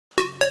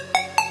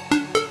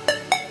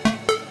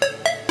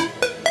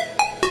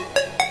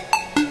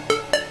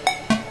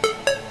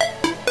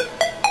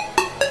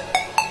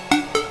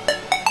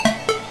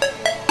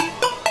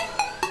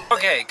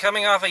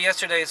coming off of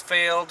yesterday's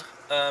failed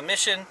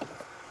mission,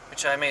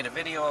 which I made a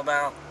video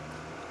about.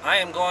 I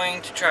am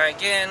going to try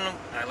again.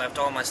 I left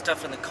all my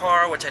stuff in the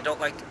car, which I don't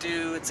like to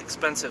do. It's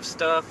expensive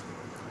stuff.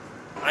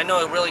 I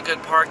know a really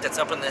good park that's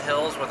up in the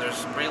hills where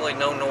there's really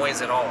no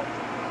noise at all.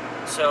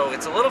 So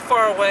it's a little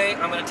far away.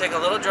 I'm going to take a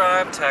little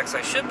drive, text.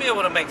 I should be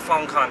able to make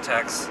phone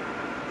contacts.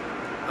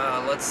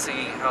 Let's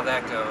see how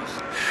that goes.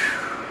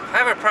 I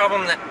have a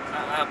problem that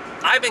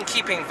I've been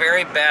keeping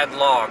very bad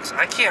logs.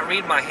 I can't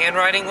read my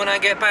handwriting when I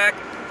get back,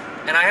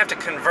 and I have to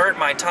convert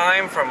my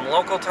time from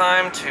local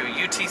time to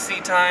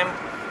UTC time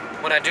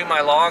when I do my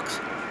logs.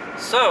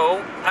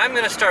 So I'm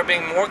going to start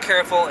being more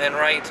careful and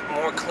write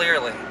more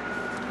clearly.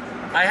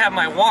 I have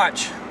my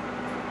watch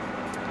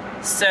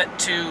set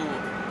to,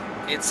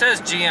 it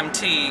says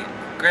GMT,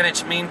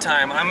 Greenwich Mean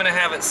Time. I'm going to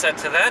have it set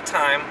to that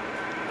time,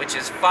 which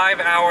is 5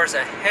 hours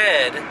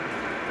ahead.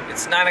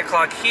 It's 9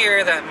 o'clock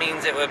here. That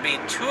means it would be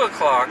 2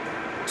 o'clock,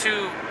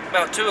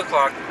 about 2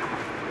 o'clock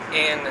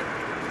in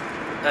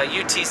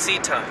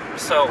UTC time.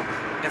 So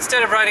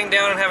instead of writing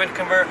down and having to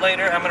convert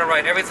later, I'm going to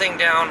write everything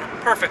down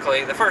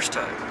perfectly the first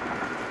time.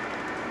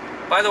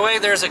 By the way,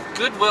 there's a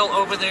Goodwill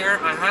over there.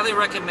 I highly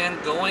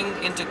recommend going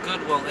into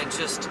Goodwill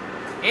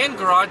and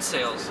garage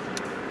sales.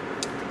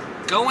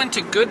 Go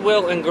into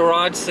Goodwill and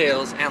garage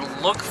sales and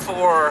look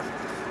for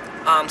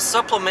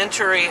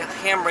supplementary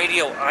ham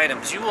radio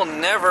items. You will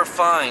never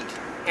find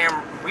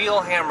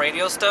real ham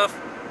radio stuff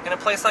in a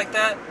place like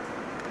that.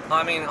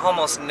 I mean,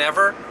 almost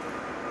never.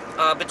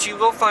 But you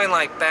will find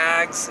like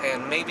bags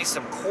and maybe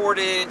some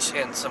cordage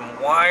and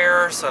some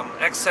wire, some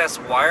excess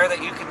wire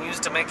that you can use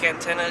to make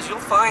antennas. You'll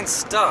find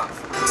stuff.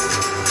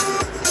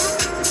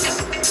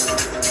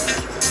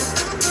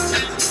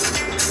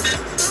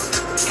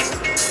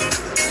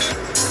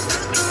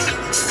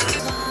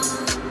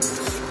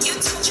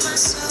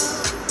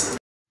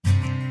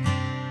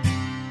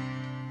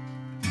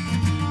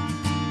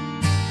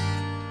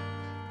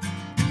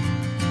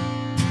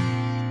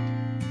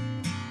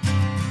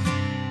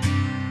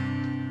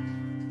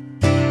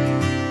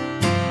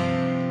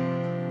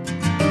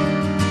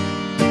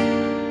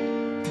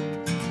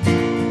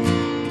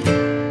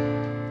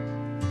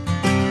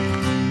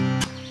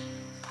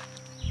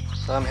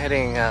 So I'm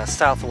heading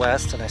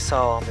southwest, and I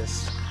saw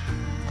this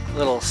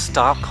little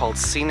stop called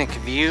Scenic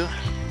View,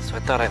 so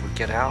I thought I would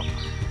get out,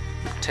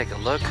 take a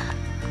look.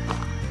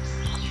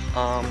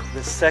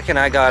 The second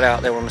I got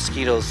out, there were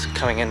mosquitoes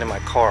coming into my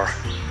car.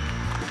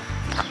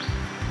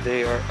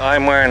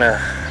 I'm wearing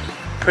a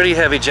pretty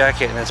heavy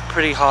jacket, and it's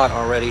pretty hot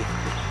already,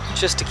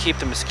 just to keep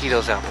the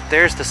mosquitoes out. But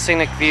there's the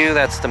Scenic View.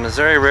 That's the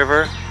Missouri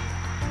River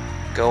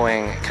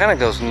going, it kind of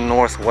goes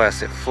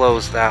northwest. It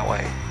flows that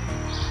way.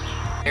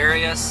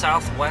 Area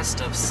southwest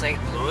of St.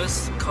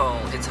 Louis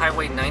called, it's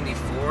Highway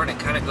 94, and it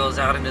kind of goes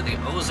out into the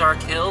Ozark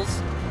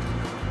Hills,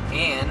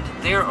 and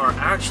there are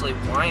actually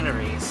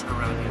wineries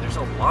around here. There's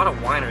a lot of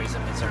wineries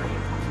in Missouri.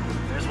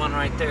 There's one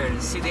right there. Do you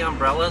see the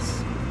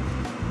umbrellas?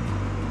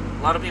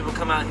 A lot of people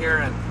come out here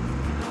and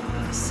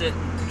sit,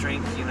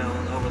 drink, you know,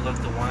 and overlook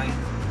the wine.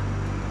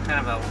 Kind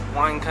of a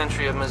wine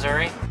country of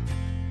Missouri.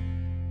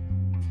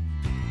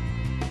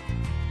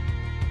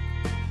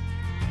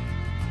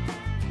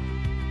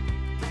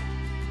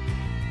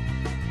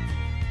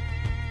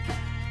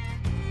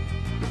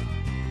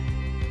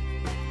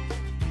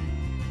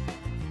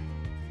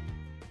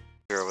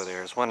 Over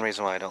there is one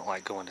reason why I don't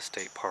like going to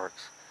state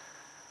parks.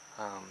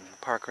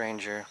 Park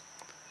ranger.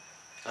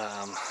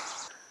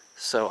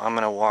 So I'm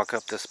gonna walk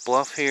up this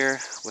bluff here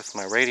with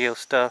my radio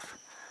stuff.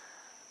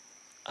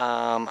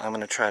 I'm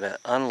gonna try to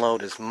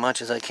unload as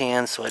much as I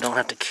can so I don't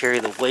have to carry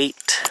the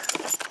weight.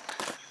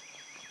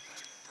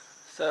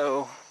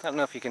 So I don't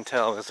know if you can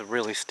tell, it's a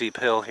really steep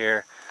hill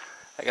here.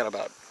 I got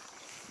about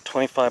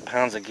 25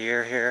 pounds of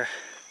gear here.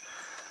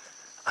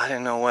 I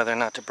didn't know whether or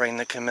not to bring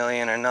the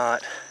chameleon or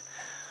not,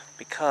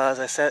 because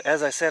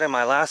as I said in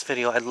my last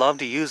video, I'd love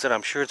to use it.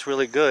 I'm sure it's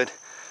really good,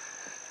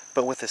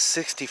 but with a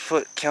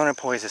 60-foot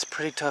counterpoise, it's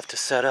pretty tough to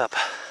set up.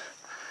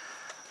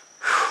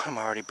 Whew, I'm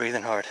already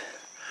breathing hard.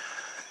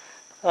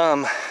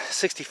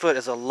 60 foot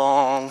is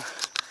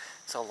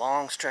it's a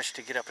long stretch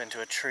to get up into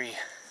a tree. It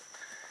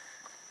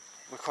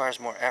requires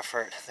more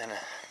effort than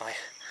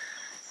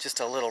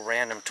just a little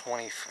random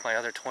my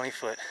other 20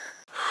 foot.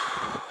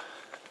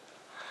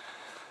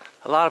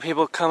 A lot of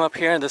people come up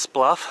here in this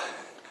bluff.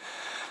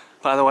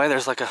 By the way,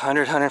 there's like a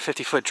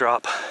 150 foot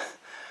drop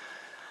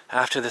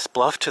after this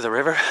bluff to the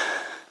river.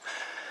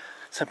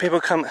 Some people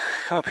come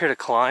up here to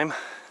climb.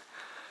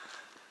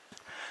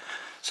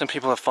 Some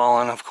people have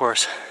fallen, of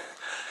course.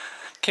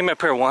 Came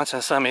up here once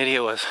and some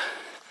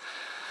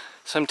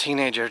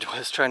teenager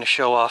was trying to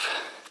show off.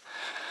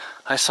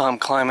 I saw him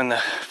climbing the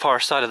far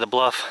side of the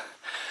bluff,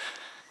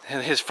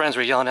 and his friends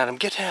were yelling at him,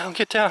 "Get down,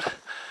 get down."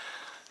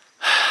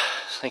 I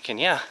was thinking,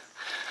 yeah.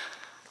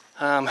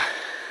 I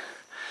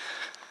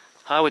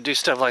would do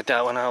stuff like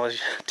that when I was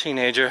a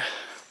teenager,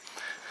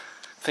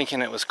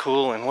 thinking it was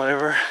cool and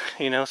whatever,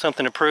 you know,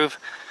 something to prove.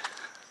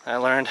 I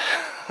learned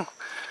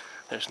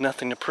there's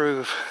nothing to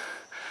prove.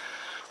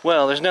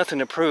 Well, there's nothing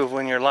to prove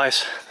when your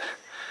life's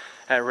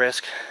at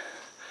risk.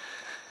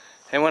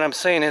 And what I'm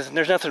saying is,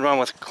 there's nothing wrong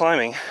with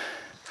climbing,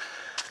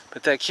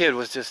 but that kid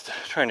was just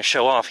trying to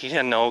show off. He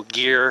had no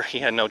gear, he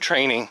had no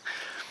training.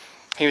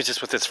 He was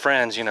just with his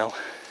friends, you know.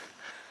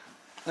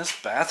 This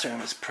bathroom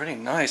is pretty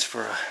nice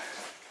for a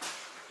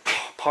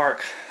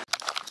park.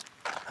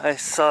 I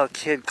saw a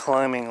kid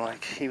climbing,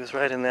 like he was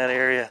right in that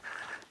area.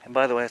 And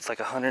by the way, it's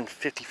like a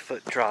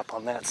 150-foot drop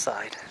on that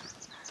side.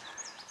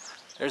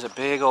 There's a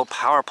big old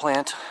power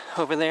plant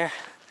over there.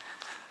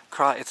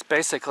 It's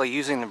basically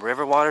using the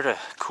river water to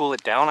cool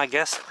it down, I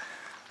guess.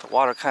 The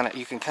water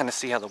you can kind of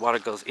see how the water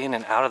goes in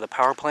and out of the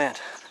power plant.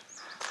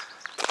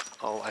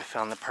 Oh, I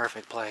found the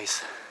perfect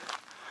place.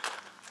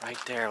 Right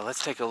there.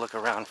 Let's take a look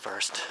around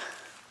first.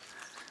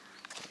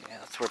 Yeah,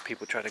 that's where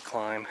people try to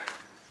climb.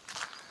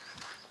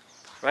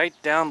 Right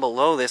down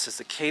below this is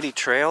the Katy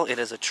Trail. It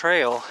is a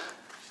trail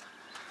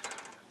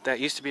that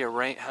used to be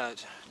a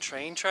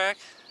train track,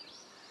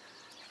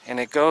 and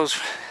it goes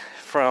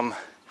from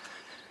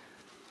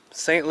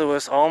St.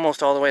 Louis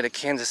almost all the way to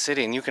Kansas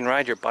City, and you can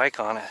ride your bike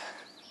on it.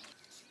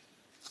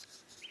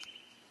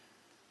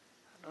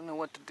 I don't know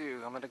what to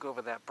do. I'm going to go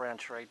over that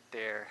branch right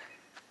there.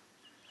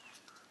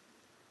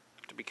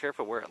 Have to be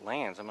careful where it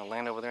lands. I'm going to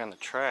land over there in the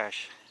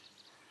trash.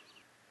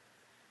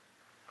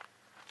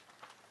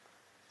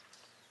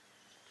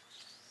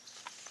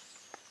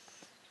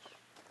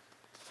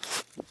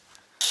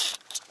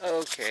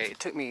 Okay, it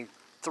took me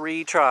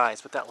 3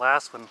 tries, but that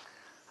last one,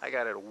 I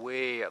got it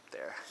way up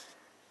there.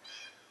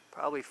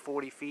 Probably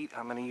 40 feet.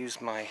 I'm going to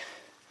use my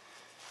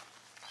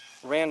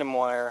random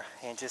wire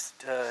and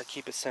just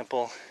keep it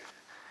simple.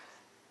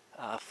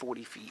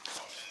 40 feet.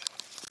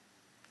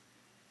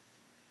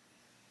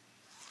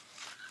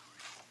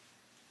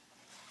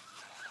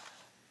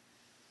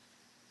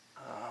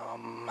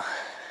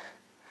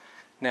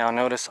 Now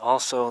notice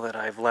also that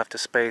I've left a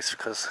space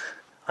because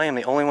I am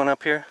the only one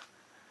up here.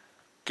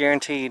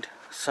 Guaranteed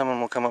someone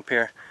will come up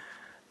here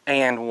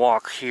and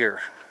walk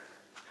here.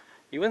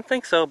 You wouldn't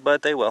think so,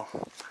 but they will.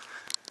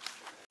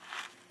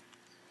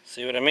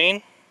 See what I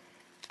mean?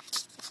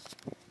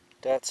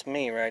 That's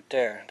me right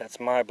there. That's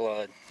my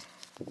blood.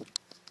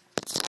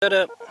 Set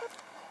up.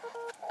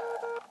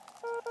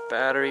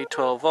 Battery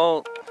 12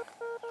 volt.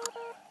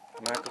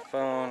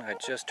 Microphone. I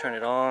just turned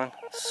it on.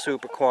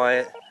 Super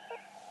quiet.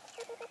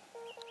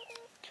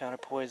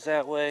 Counterpoise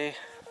that way.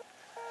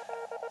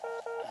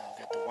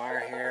 Got the wire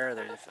here.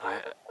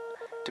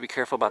 To be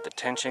careful about the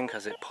tension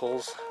because it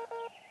pulls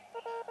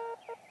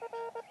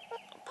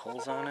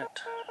on it.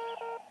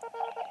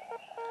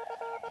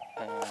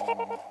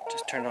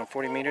 Just turned on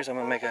 40 meters. I'm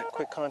going to make a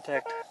quick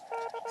contact,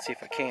 see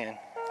if I can.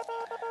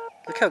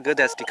 Look how good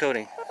that's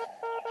decoding.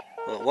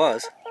 Well, it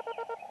was.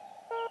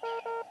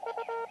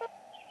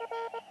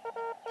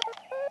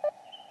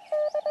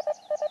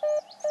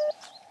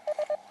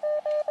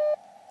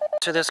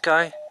 To this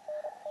guy,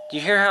 do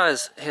you hear how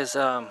his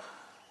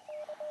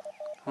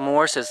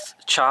Morse is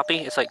choppy?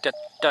 It's like da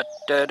da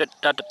da da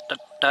da da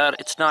da.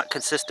 It's not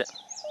consistent.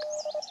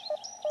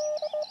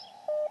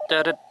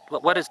 Da da.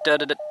 What is da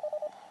da da?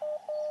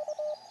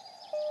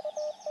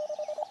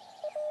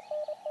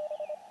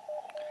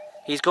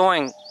 He's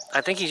going.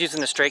 I think he's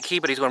using the straight key,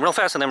 but he's going real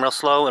fast and then real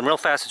slow and real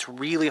fast. It's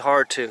really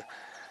hard to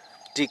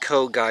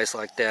decode guys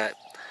like that.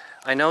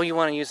 I know you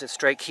want to use the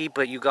straight key,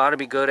 but you got to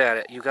be good at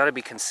it. You got to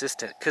be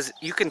consistent, because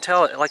you can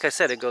tell it. Like I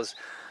said, it goes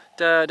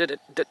da da da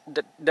da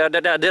da da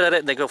da da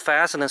da. They go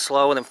fast and then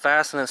slow and then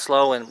fast and then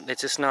slow, and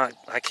it's just not.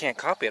 I can't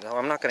copy it.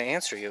 I'm not going to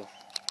answer you.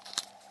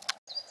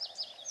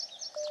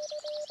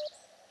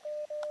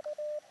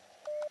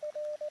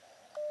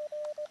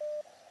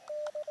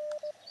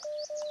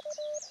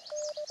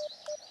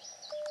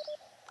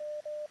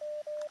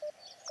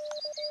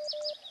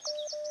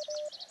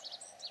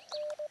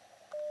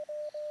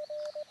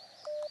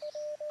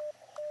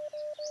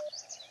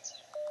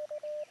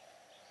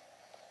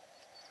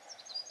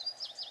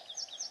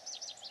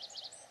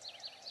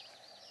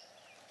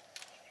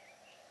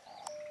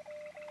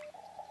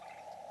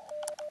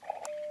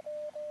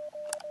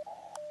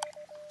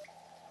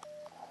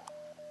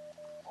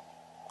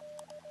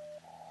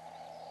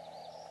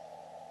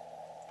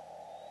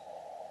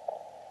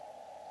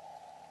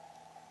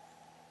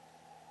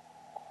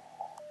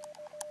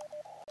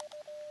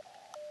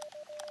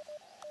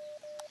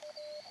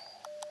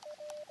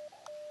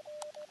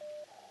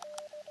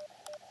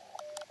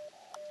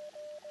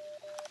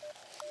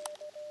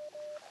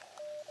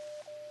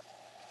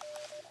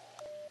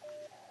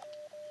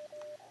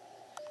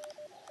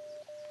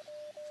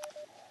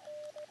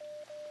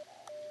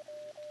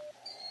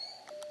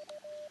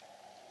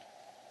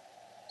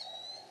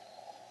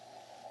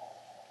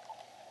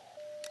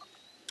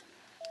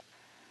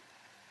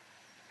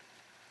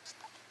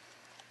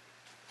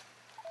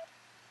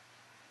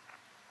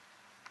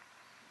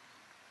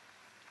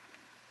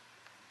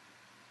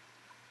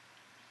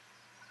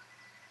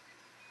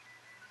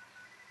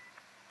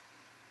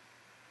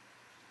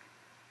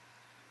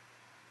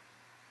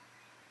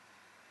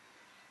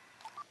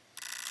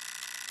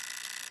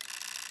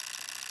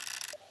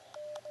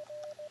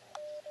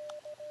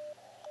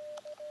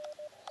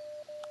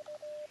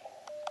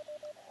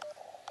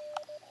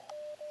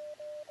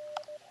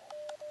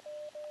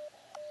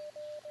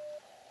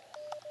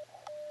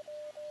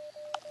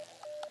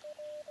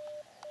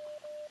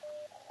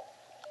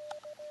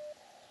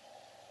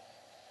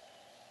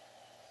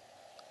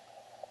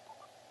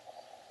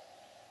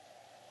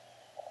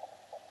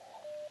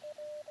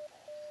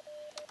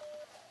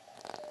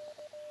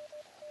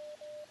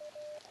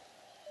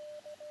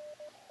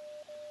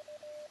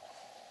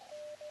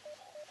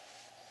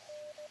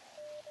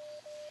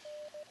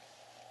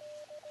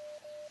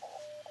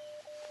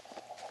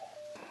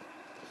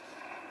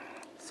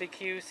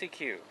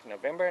 CQ,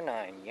 November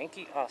 9,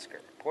 Yankee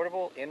Oscar,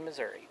 portable in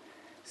Missouri.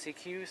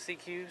 CQ,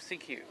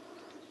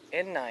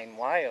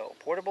 N9YO,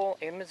 portable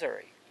in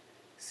Missouri.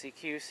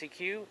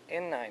 CQ,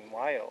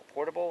 N9YO,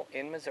 portable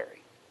in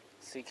Missouri.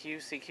 CQ.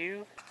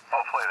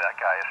 Hopefully that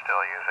guy is still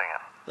using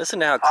it. Listen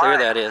to how clear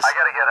that is. I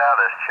gotta get out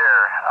of this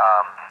chair.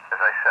 As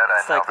I said,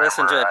 It's like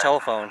listening to a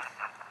telephone.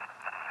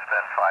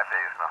 Spent 5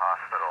 days in the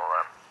hospital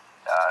as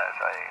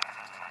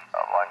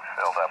lungs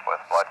filled up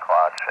with blood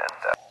clots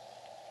and.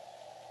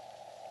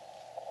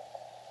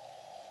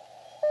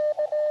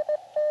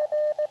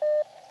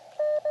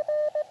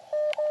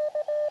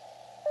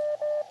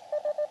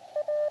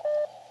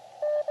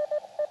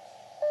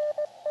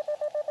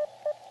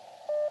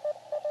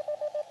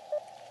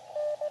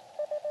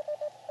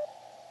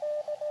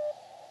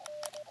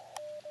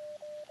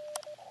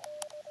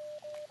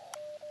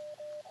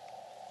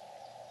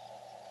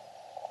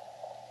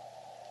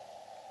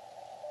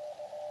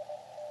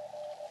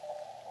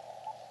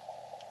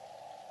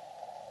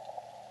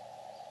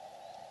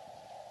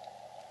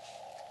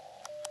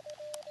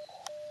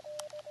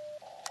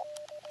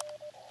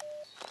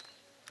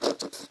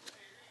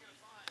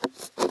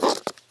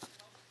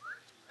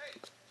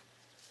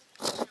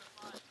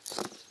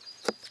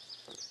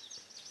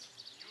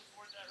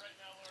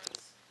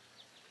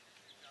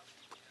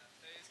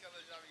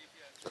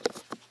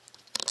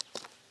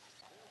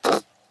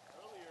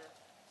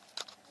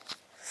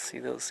 See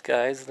those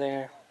guys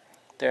there?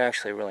 They're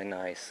actually really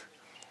nice.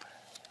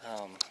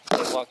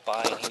 He walked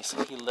by and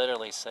he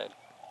literally said,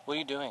 "What are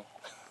you doing?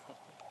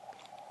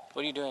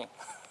 What are you doing?"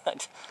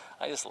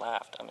 I just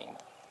laughed. I mean,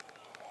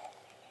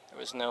 there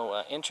was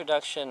no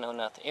introduction, no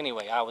nothing.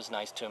 Anyway, I was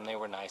nice to him. They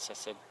were nice.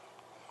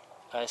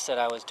 I said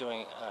I was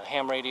doing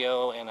ham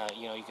radio, and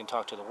you know, you can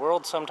talk to the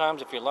world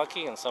sometimes if you're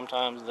lucky, and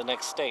sometimes the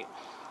next state.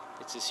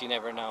 It's just you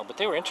never know. But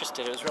they were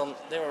interested. It was real.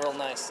 They were real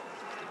nice.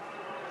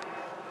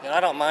 You know, I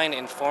don't mind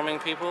informing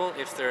people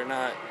if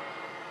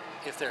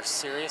they're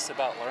serious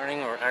about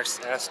learning or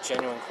ask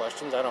genuine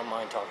questions. I don't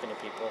mind talking to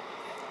people.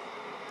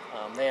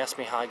 They asked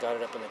me how I got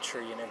it up in the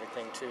tree and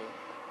everything too.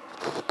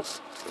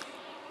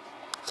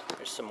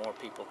 There's some more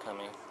people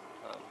coming.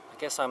 I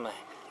guess I'm a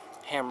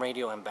ham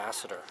radio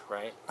ambassador,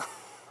 right?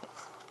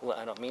 Well,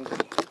 I don't mean to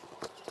be.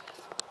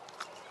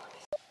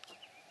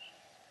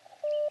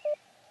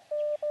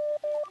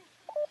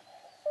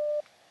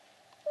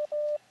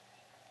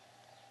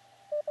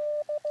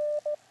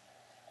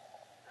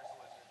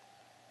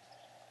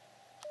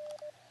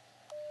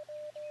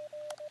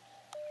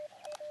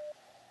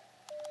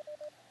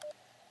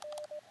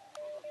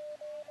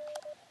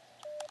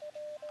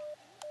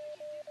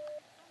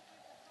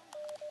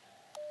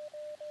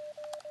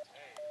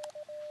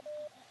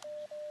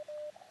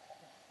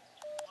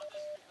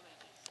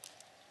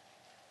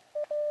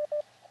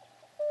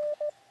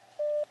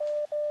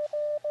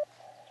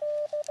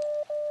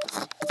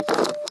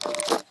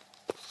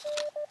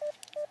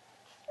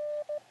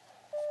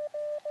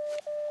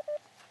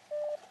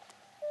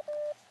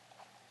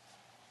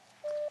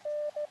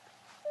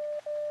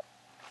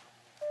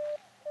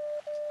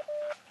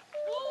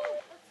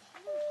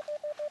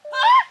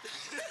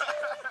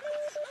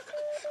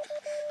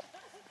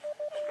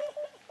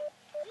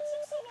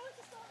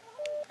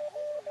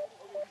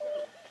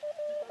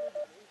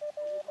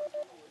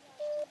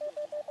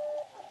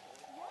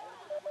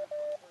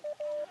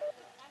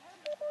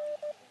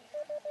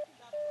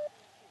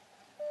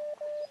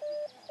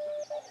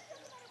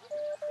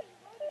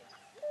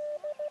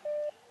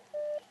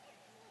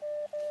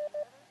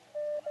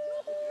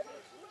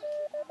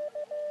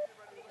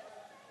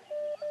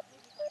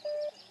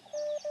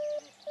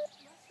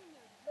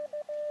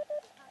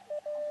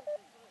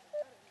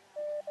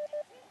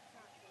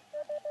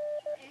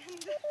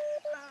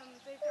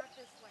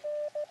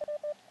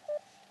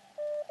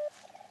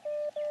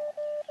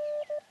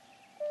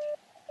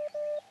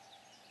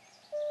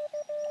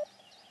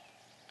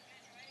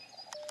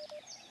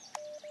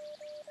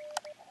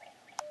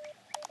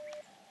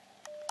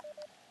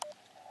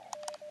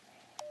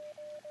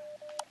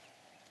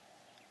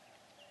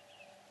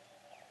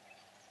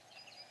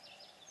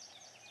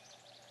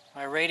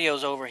 My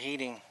radio's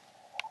overheating.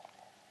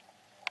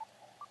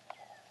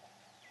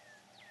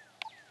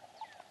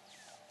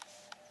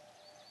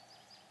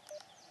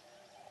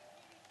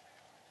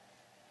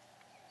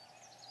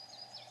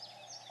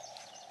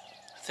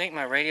 I think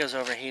my radio's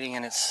overheating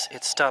and it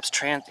stops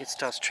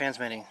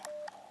transmitting.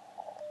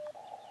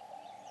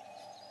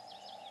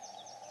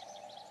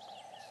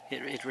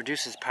 It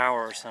reduces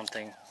power or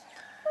something.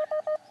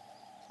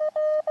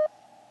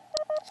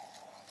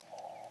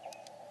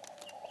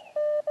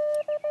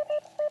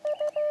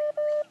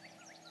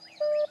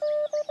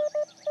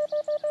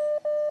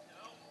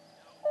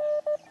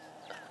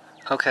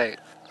 Okay,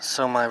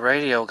 so my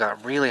radio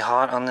got really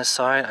hot on this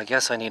side. I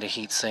guess I need a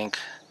heat sink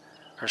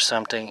or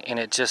something, and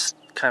it just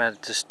kind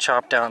of just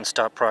chopped out and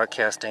stopped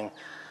broadcasting.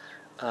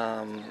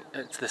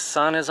 The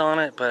sun is on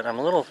it, but I'm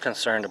a little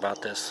concerned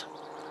about this.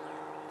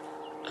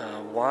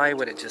 Why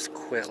would it just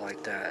quit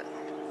like that?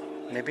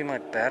 Maybe my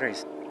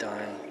battery's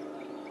dying.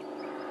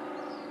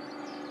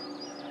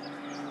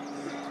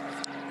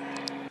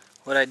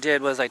 what I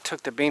did was I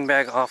took the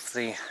beanbag off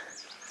the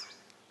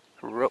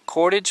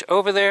cordage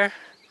over there,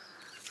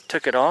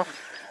 took it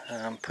off,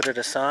 put it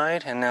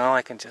aside, and now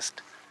I can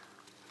just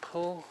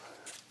pull.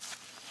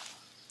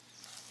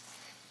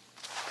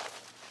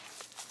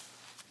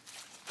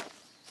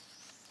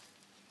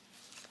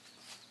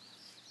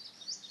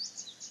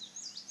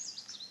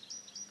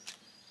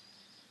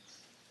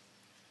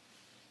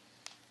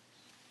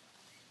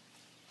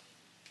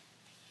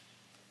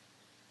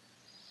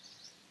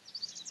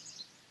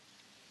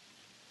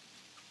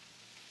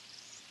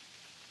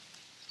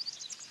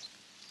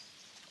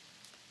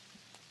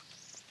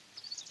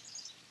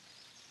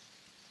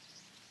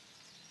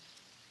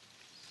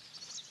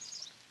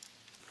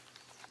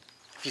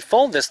 If you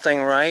fold this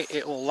thing right,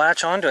 it will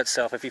latch onto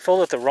itself. If you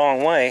fold it the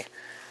wrong way,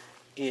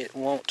 it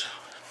won't.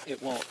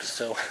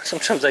 So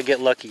sometimes I get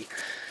lucky.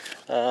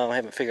 I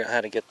haven't figured out how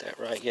to get that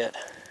right yet.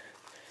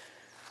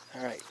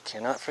 Alright,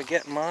 cannot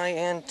forget my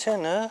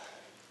antenna.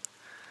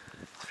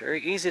 It's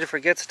very easy to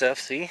forget stuff,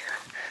 see?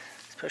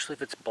 Especially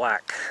if it's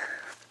black.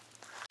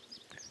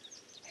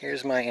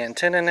 Here's my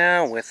antenna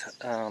now with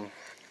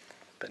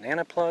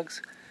banana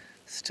plugs.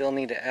 Still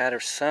need to add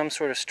some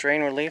sort of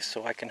strain relief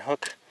so I can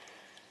hook.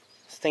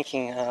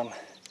 Thinking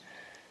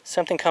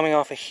something coming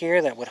off of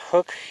here that would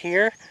hook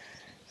here.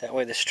 That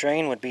way the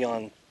strain would be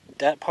on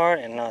that part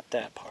and not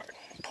that part.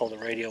 Pull the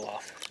radio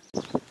off.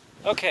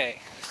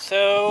 Okay,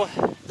 so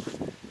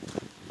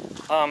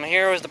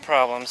here was the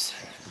problems.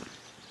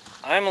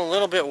 I'm a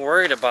little bit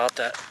worried about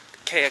that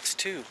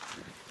KX2.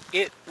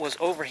 It was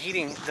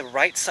overheating the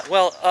right side.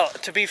 Well,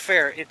 to be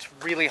fair, it's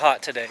really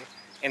hot today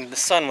and the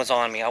sun was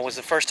on me. It was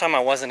the first time I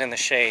wasn't in the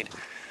shade.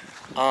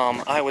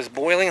 I was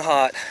boiling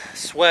hot,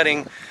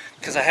 sweating,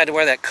 because I had to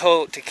wear that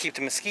coat to keep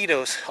the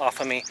mosquitoes off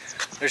of me.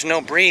 There's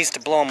no breeze to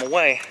blow them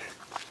away.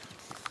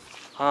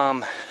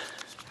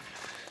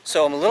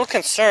 So I'm a little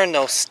concerned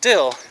though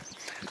still.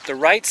 The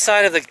right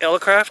side of the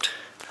Elecraft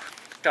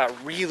got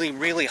really,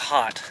 really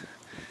hot.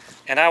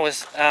 And I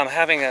was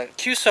having a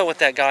QSO with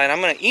that guy, and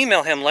I'm going to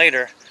email him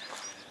later.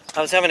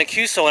 I was having a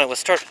QSO and it was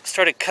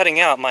started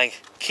cutting out. My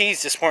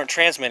keys just weren't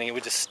transmitting, it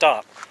would just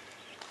stop.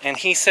 And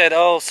he said,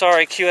 oh,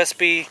 sorry,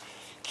 QSB,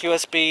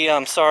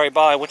 sorry,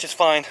 bye, which is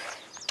fine.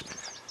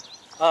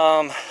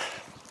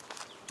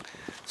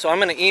 So I'm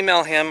going to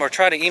email him, or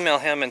try to email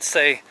him and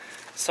say,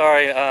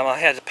 sorry, I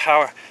had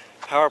power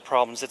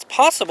problems. It's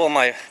possible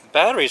my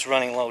battery's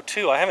running low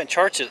too. I haven't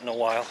charged it in a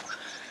while.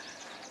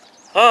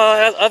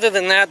 Other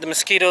than that, the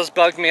mosquitoes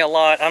bugged me a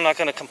lot. I'm not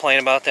going to complain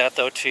about that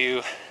though to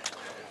you.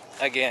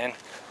 Again,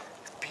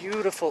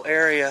 beautiful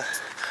area.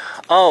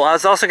 Oh, I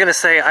was also going to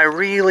say I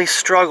really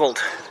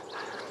struggled.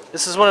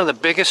 This is one of the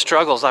biggest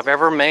struggles I've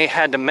ever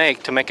had to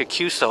make a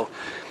QSO.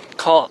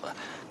 Called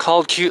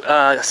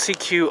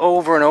CQ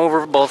over and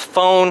over, both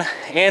phone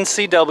and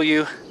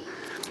CW.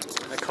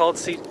 I called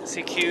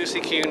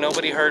CQ,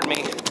 nobody heard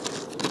me.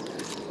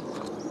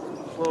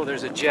 Whoa,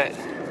 there's a jet.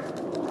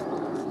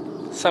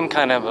 Some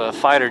kind of a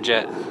fighter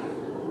jet.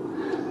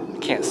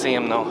 Can't see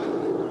him though.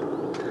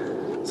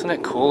 Isn't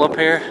it cool up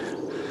here?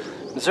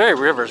 Missouri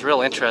River is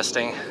real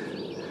interesting.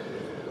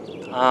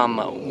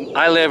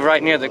 I live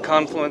right near the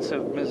confluence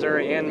of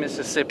Missouri and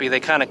Mississippi. They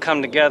kind of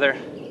come together.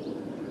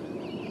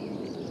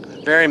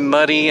 Very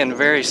muddy and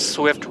very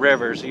swift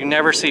rivers.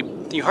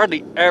 You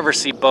hardly ever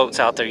see boats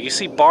out there. You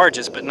see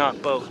barges, but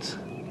not boats.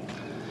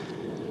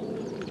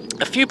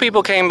 A few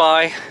people came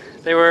by.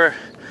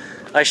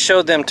 I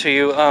showed them to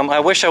you. I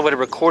wish I would have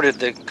recorded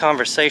the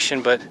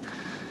conversation, but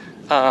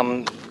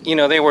you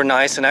know, they were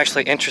nice and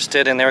actually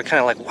interested, and they were kind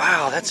of like,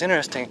 wow, that's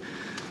interesting.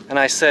 And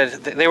I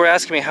said, they were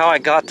asking me how I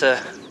got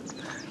the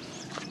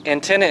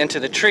antenna into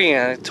the tree,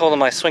 and I told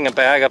them I swing a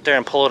bag up there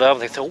and pull it up.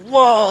 They said,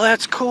 whoa,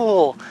 that's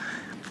cool.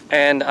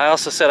 And I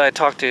also said I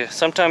talked to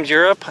sometimes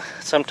Europe,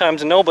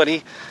 sometimes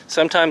nobody,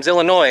 sometimes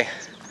Illinois.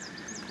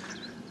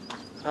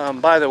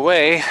 By the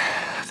way,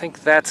 I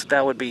think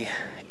that would be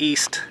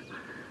east.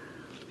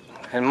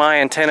 And my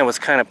antenna was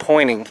kind of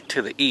pointing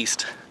to the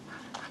east.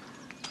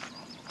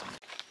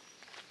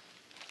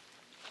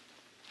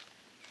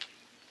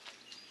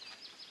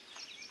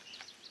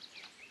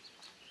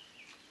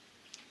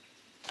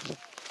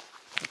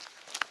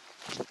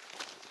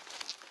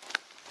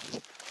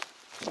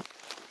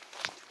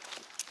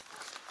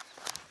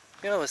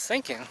 You know, I was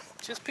thinking,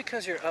 just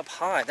because you're up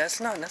high, that's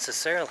not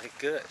necessarily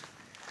good.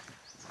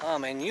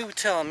 And you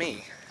tell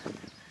me,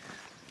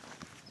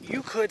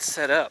 you could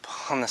set up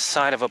on the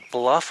side of a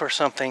bluff or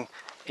something,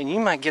 and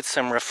you might get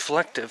some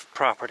reflective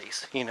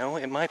properties, you know?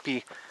 It might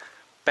be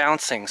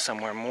bouncing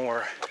somewhere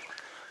more.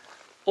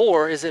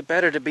 Or is it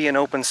better to be in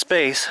open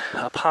space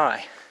up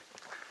high?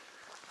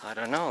 I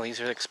don't know, these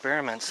are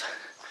experiments.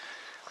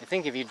 I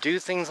think if you do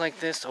things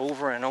like this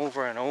over and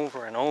over and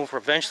over and over,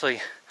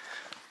 eventually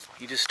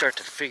you just start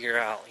to figure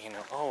out, you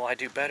know, oh, I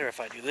do better if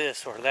I do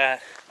this or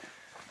that,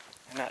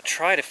 and not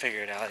try to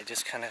figure it out. It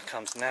just kind of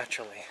comes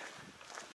naturally.